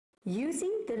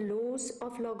Using the laws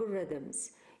of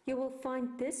logarithms. You will find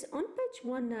this on page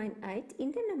 198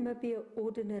 in the Namibian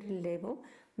Ordinary Level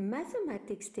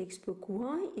Mathematics textbook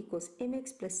y equals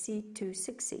mx plus c to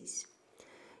success.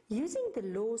 Using the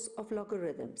laws of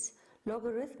logarithms.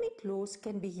 Logarithmic laws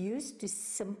can be used to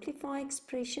simplify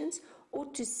expressions or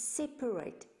to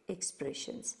separate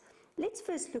expressions. Let's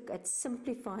first look at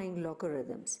simplifying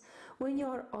logarithms. When you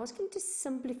are asking to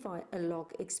simplify a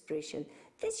log expression,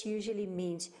 this usually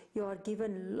means you are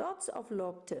given lots of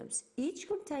log terms, each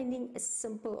containing a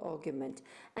simple argument,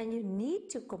 and you need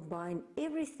to combine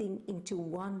everything into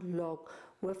one log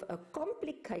with a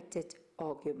complicated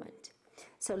argument.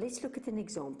 So let's look at an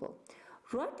example.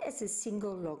 Write as a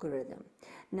single logarithm.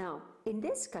 Now, in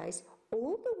this case,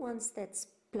 all the ones that's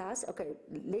plus, okay,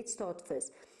 let's start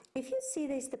first. If you see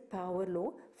there's the power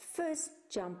law, first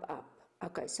jump up.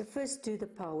 Okay, so first do the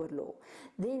power law.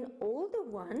 Then all the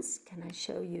ones, can I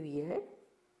show you here?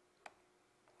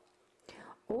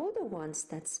 All the ones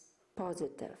that's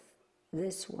positive,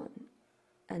 this one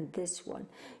and this one,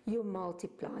 you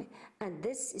multiply, and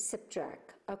this is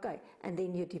subtract. Okay, and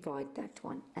then you divide that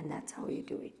one, and that's how you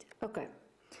do it. Okay,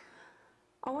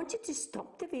 I want you to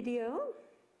stop the video,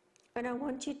 and I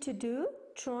want you to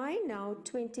try now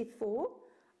 24.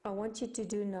 I want you to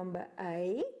do number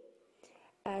A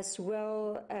as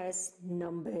well as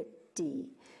number D.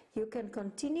 You can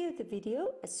continue the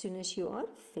video as soon as you are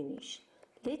finished.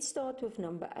 Let's start with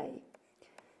number A.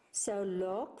 So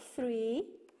log 3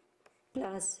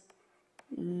 plus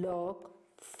log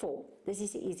 4. This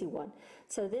is the easy one.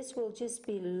 So this will just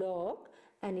be log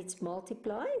and it's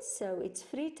multiplied. So it's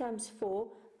 3 times 4.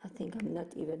 I think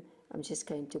I'm just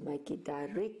going to make it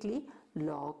directly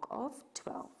log of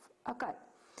 12. Okay.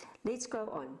 Let's go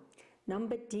on.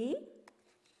 Number D,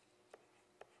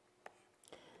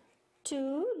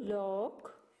 2 log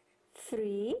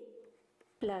 3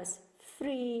 plus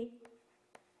 3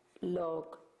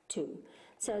 log 2.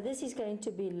 So this is going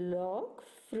to be log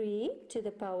 3 to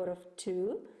the power of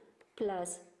 2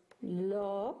 plus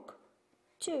log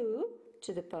 2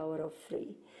 to the power of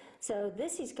 3. So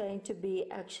this is going to be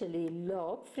actually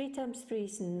log 3 times 3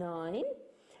 is 9.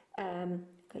 Okay,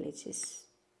 let's just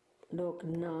log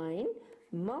 9,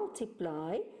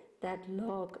 multiply that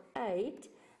log 8,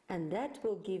 and that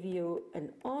will give you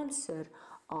an answer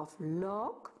of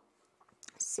log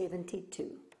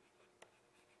 72.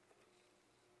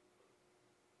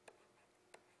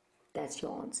 That's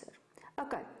your answer.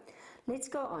 Okay, let's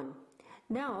go on.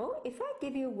 Now, if I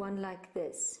give you one like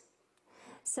this,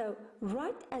 so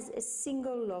write as a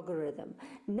single logarithm.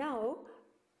 Now,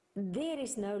 there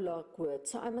is no log word,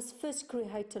 so I must first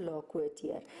create a log word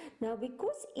here. Now,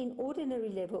 because in ordinary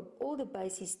level all the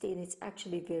base is 10, it's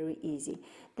actually very easy.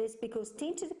 That's because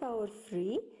 10 to the power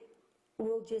 3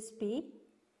 will just be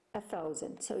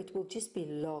 1,000, so it will just be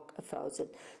log 1,000.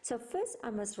 So first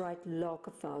I must write log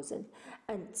 1,000,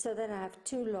 and so that I have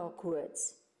two log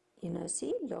words. You know,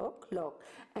 see, log, log.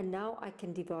 And now I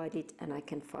can divide it and I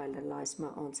can finalize my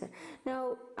answer.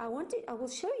 Now, I will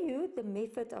show you the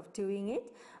method of doing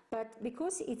it, but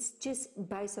because it's just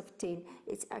base of 10,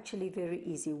 it's actually very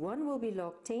easy. 1 will be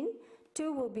log 10,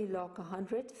 2 will be log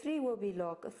 100, 3 will be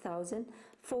log 1,000,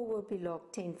 4 will be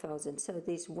log 10,000. So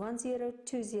there's 1 0,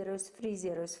 2 zeros, 3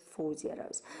 zeros, 4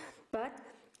 zeros. But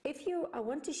I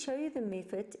want to show you the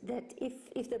method that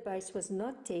if the base was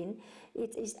not 10,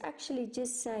 it is actually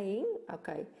just saying,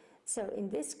 okay, so in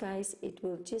this case it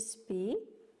will just be,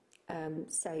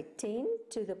 say 10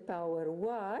 to the power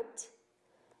what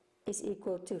is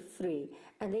equal to 3.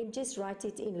 And then just write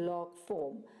it in log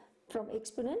form, from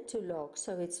exponent to log.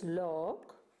 So it's log,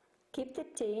 keep the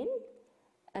 10,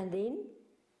 and then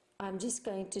I'm just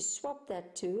going to swap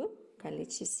that to, okay,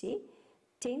 let's just see,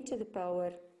 10 to the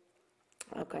power,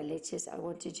 okay, I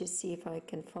want to just see if I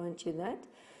can find you that.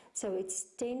 So it's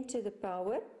 10 to the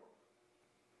power,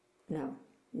 no,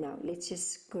 let's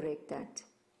just correct that.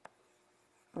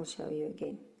 I'll show you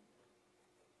again.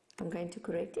 I'm going to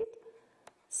correct it.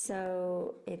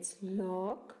 So it's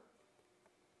log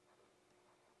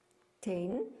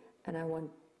 10, and I want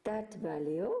that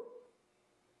value,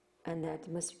 and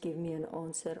that must give me an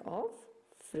answer of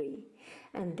 3.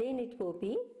 And then it will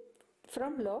be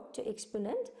from log to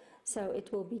exponent, so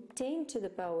it will be 10 to the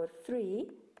power 3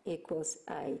 equals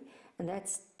a, and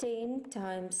that's 10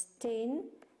 times 10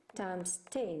 times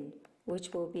 10,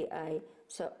 which will be a,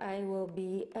 so a will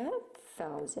be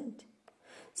 1,000.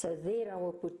 So there I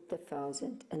will put the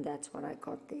 1,000, and that's what I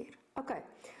got there. Okay,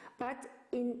 but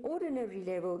in ordinary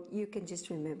level you can just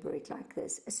remember it like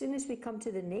this. As soon as we come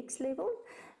to the next level,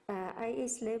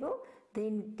 AS level,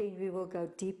 then we will go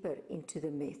deeper into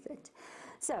the method.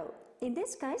 So in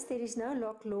this case, there is no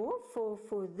log law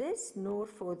for this nor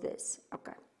for this.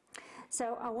 Okay.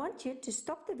 So I want you to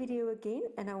stop the video again,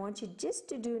 and I want you just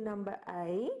to do number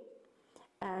A,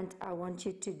 and I want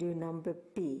you to do number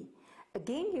B.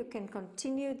 Again, you can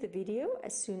continue the video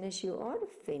as soon as you are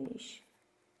finished.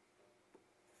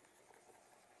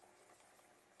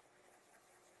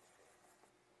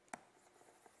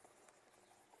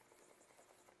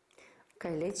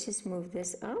 Okay, let's just move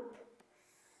this up.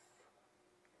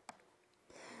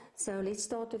 So let's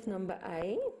start with number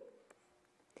A.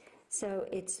 So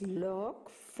it's log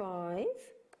 5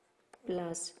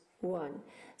 plus 1.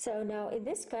 So now in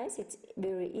this case it's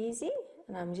very easy,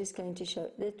 and I'm just going to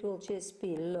show that will just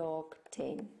be log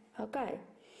 10. Okay.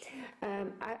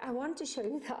 I want to show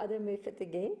you the other method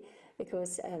again,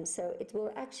 because so it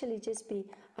will actually just be,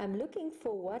 I'm looking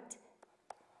for what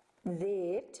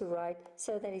there to write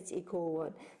so that it's equal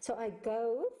 1. So I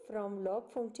go from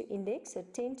log form to index, so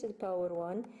 10 to the power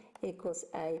 1 equals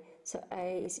A, so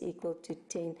A is equal to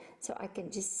 10, so I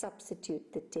can just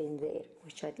substitute the 10 there,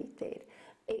 which I did there.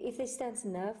 If there stands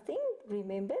nothing,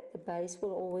 remember the base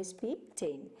will always be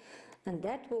 10, and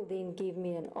that will then give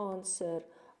me an answer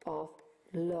of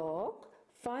log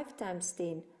 5 times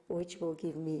 10, which will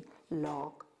give me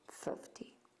log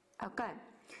 50. Okay,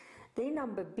 then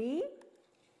number B.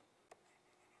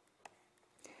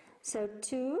 So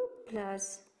 2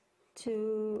 plus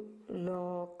 2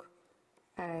 log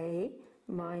A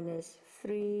minus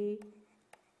 3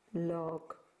 log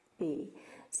B.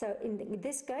 So in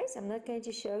this case, I'm not going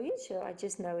to show you, so I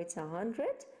just know it's 100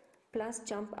 plus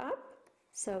jump up.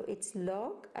 So it's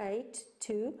log 8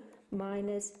 2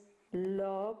 minus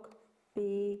log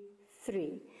B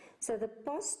 3. So the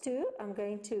pos 2, I'm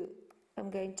going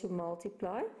to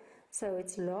multiply. So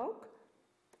it's log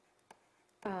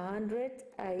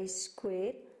 100a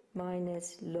squared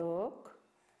minus log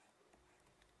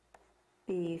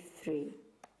B3,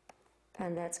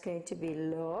 and that's going to be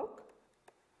log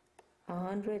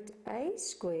 100a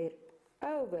squared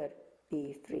over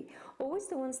B3. Always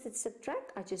the ones that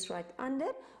subtract, I just write under,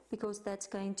 because that's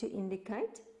going to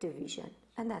indicate division,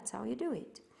 and that's how you do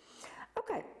it.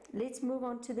 Okay, let's move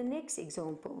on to the next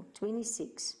example,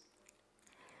 26.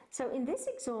 So in this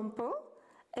example,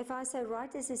 if I say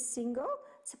write as a single,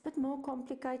 it's a bit more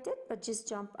complicated, but just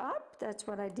jump up. That's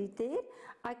what I did there.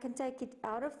 I can take it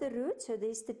out of the root, so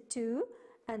there's the 2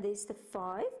 and there's the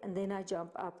 5, and then I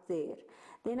jump up there.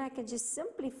 Then I can just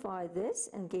simplify this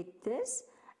and get this.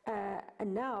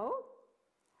 And now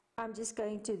I'm just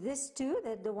going to this 2,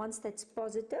 that the ones that's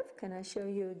positive. Can I show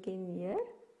you again here?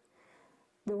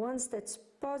 The ones that's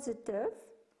positive,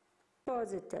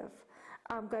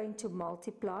 I'm going to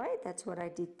multiply. That's what I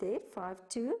did there, 5,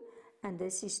 2, and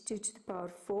this is 2 to the power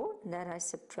 4, and that I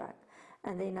subtract.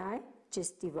 And then I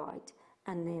just divide,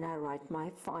 and then I write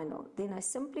my final. Then I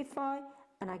simplify,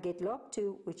 and I get log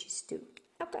 2, which is 2.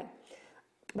 Okay,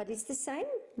 but it's the same,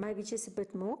 maybe just a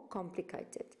bit more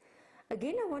complicated.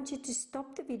 Again, I want you to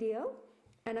stop the video,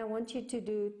 and I want you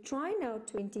to try now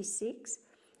 26.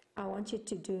 I want you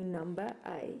to do number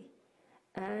A,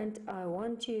 and I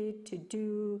want you to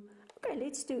do, okay,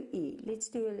 let's do E. Let's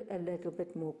do a little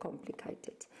bit more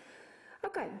complicated.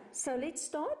 Okay, so let's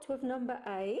start with number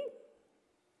A.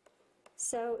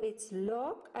 So it's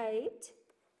log 8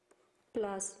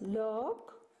 plus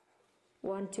log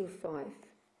 125.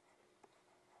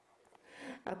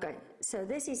 Okay, so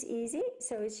this is easy.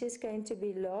 So it's just going to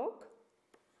be log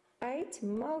 8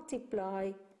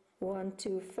 multiply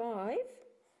 125,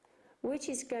 which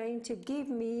is going to give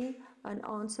me an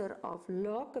answer of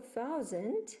log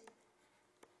 1000.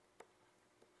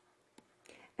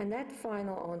 And that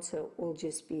final answer will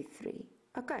just be 3.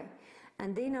 Okay,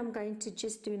 and then I'm going to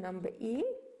just do number E.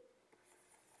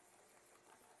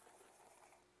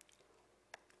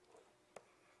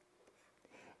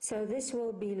 So this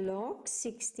will be log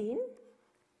 16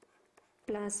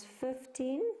 plus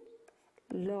 15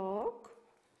 log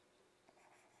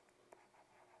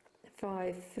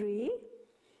 53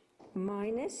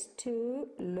 minus 2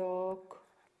 log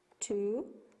 2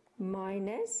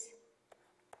 minus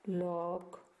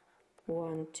log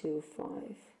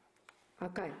 125.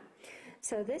 Okay,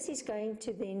 so this is going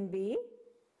to then be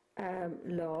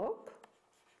log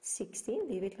 16,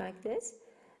 leave it like this.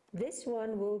 This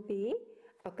one will be,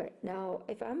 okay, now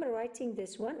if I'm writing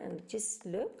this one, and just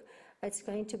look, it's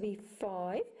going to be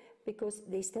 5 because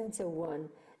there stands a 1.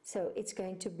 So it's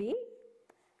going to be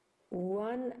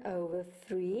 1 over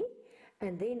 3,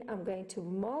 and then I'm going to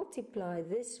multiply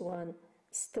this one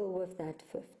still with that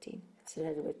 15. It's a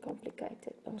little bit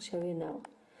complicated. I'll show you now.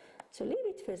 So leave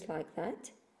it first like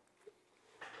that.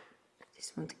 I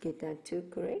just want to get that 2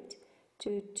 correct.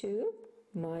 2, 2,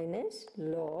 minus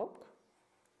log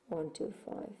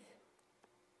 125.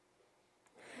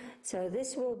 So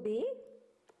this will be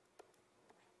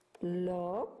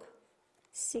log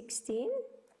 16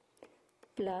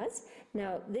 plus,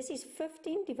 now this is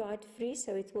 15 divided 3,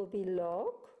 so it will be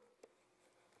log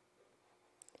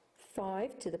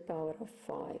 5 to the power of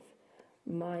 5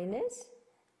 minus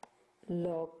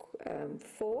log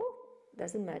 4,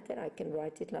 doesn't matter, I can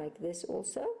write it like this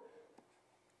also,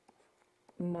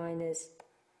 minus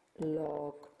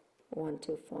log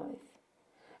 125.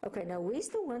 Okay, now where's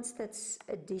the ones that's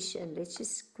addition? Let's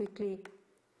just quickly,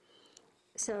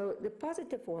 so the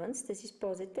positive ones, this is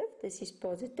positive, this is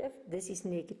positive, this is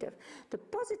negative. The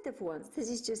positive ones, this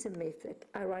is just a method,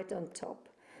 I write on top.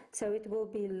 So it will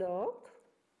be log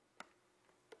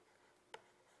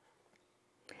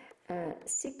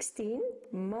 16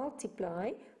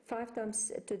 multiply 5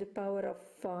 times to the power of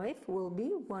 5 will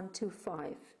be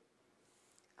 125.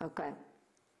 Okay.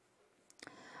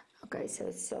 Okay,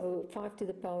 so 5 to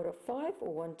the power of 5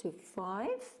 or 125.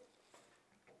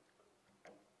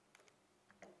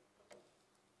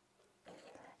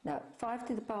 Now 5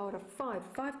 to the power of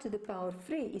 5 to the power of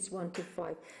 3 is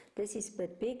 125. This is a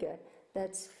bit bigger.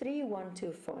 That's 3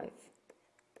 125.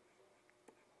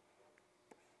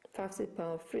 5 to the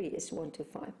power of 3 is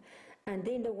 125. And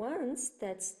then the ones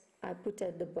that's I put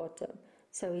at the bottom.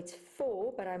 So it's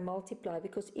 4, but I multiply,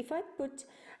 because if I put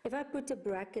a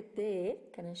bracket there,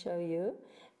 can I show you?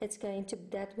 It's going to,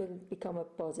 that will become a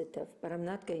positive, but I'm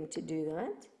not going to do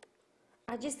that.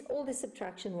 All the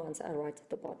subtraction ones I write at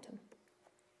the bottom.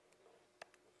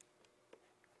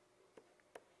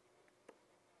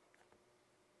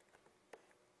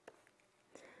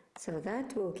 So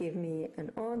that will give me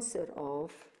an answer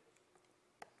of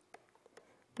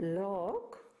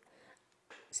log,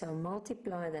 so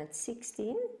multiply that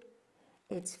 16,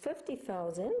 it's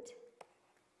 50,000,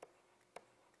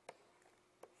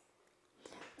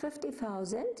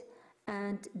 50,000,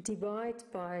 and divide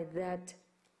by that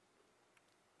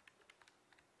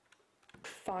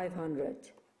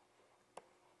 500,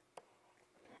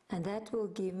 and that will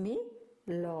give me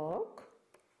log,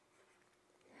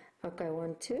 okay,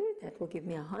 1, 2, that will give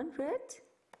me 100,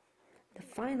 the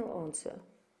final answer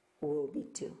will be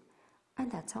 2.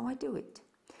 And that's how I do it.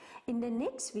 In the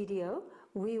next video,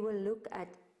 we will look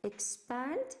at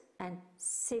expand and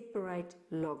separate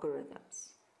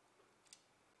logarithms.